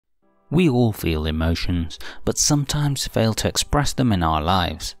We all feel emotions, but sometimes fail to express them in our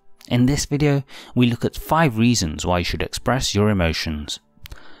lives. In this video, we look at 5 reasons why you should express your emotions.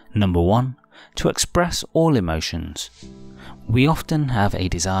 Number 1. To express all emotions. We often have a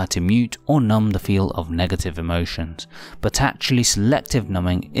desire to mute or numb the feel of negative emotions, but actually selective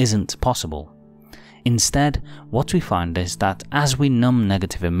numbing isn't possible. Instead, what we find is that as we numb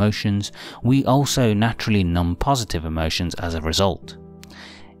negative emotions, we also naturally numb positive emotions as a result.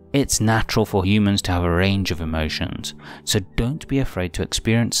 It's natural for humans to have a range of emotions, so don't be afraid to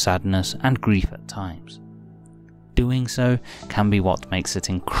experience sadness and grief at times. Doing so can be what makes it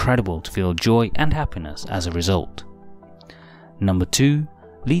incredible to feel joy and happiness as a result. Number 2.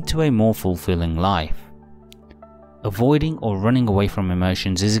 Lead to a more fulfilling life. Avoiding or running away from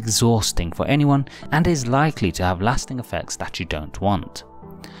emotions is exhausting for anyone and is likely to have lasting effects that you don't want.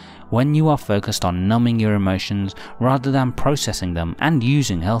 When you are focused on numbing your emotions rather than processing them and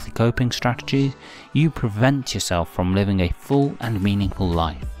using healthy coping strategies, you prevent yourself from living a full and meaningful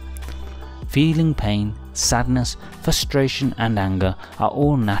life. Feeling pain, sadness, frustration and anger are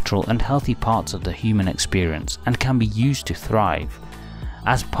all natural and healthy parts of the human experience and can be used to thrive.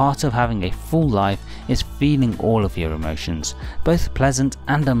 As part of having a full life is feeling all of your emotions, both pleasant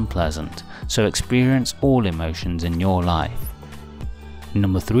and unpleasant, so experience all emotions in your life.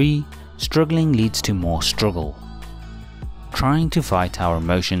 Number 3. Struggling leads to more struggle. Trying to fight our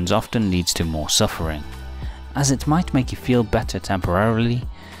emotions often leads to more suffering, as it might make you feel better temporarily,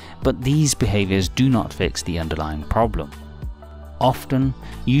 but these behaviors do not fix the underlying problem. Often,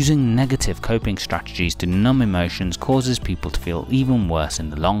 using negative coping strategies to numb emotions causes people to feel even worse in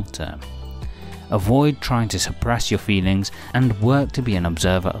the long term. Avoid trying to suppress your feelings and work to be an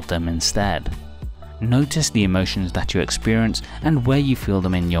observer of them instead. Notice the emotions that you experience and where you feel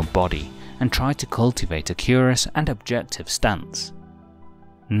them in your body, and try to cultivate a curious and objective stance.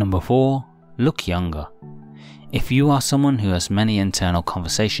 Number 4. Look younger. If you are someone who has many internal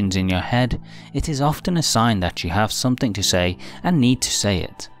conversations in your head, it is often a sign that you have something to say and need to say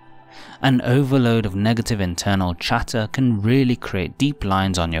it. An overload of negative internal chatter can really create deep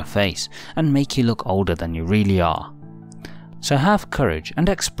lines on your face and make you look older than you really are. So have courage and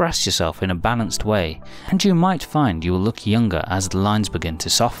express yourself in a balanced way, and you might find you will look younger as the lines begin to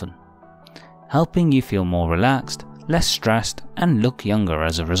soften, helping you feel more relaxed, less stressed, and look younger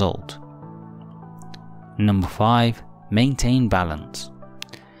as a result. Number 5. Maintain balance.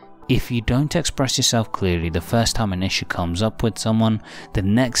 If you don't express yourself clearly the first time an issue comes up with someone, the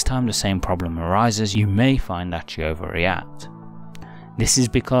next time the same problem arises, you may find that you overreact. This is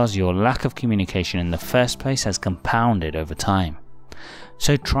because your lack of communication in the first place has compounded over time.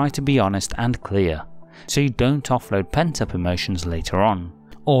 So try to be honest and clear, so you don't offload pent-up emotions later on,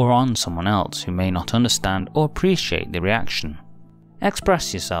 or on someone else who may not understand or appreciate the reaction.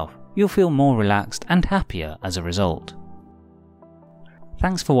 Express yourself, you'll feel more relaxed and happier as a result.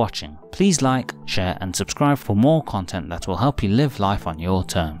 Thanks for watching. Please like, share and subscribe for more content that will help you live life on your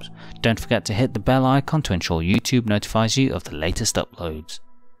terms. Don't forget to hit the bell icon to ensure YouTube notifies you of the latest uploads.